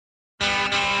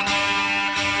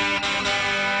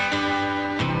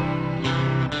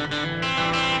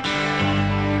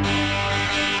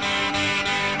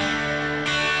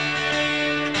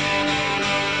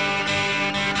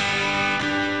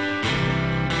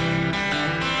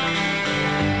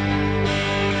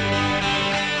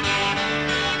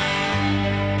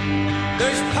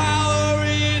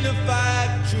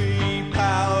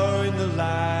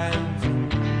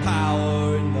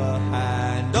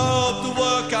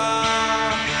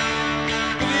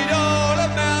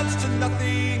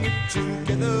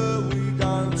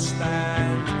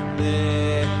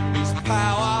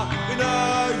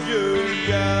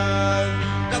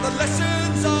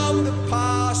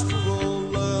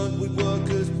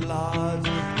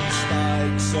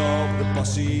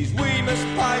bosses we must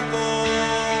pay for.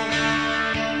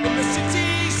 From the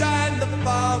cities and the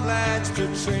farmlands to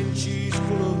trenches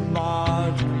full of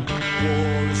mud,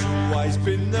 war has always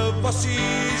been the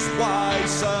bosses' way,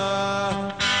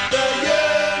 sir. The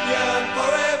union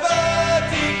forever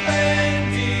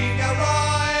defending our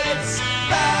rights,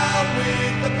 down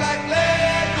with the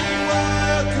blackleg, all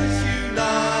workers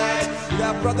unite, with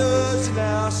our brothers and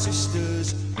our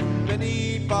sisters from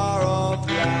many far-off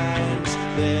lands.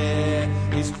 There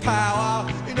is power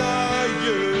in a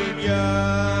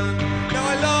union. Now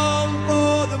I long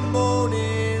for the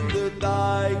morning that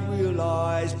they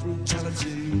realise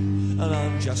brutality and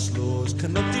unjust laws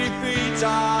cannot defeat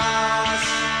us.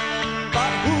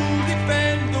 But who'll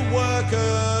defend the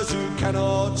workers who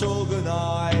cannot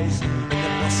organise when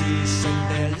the bosses send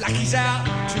their lackeys out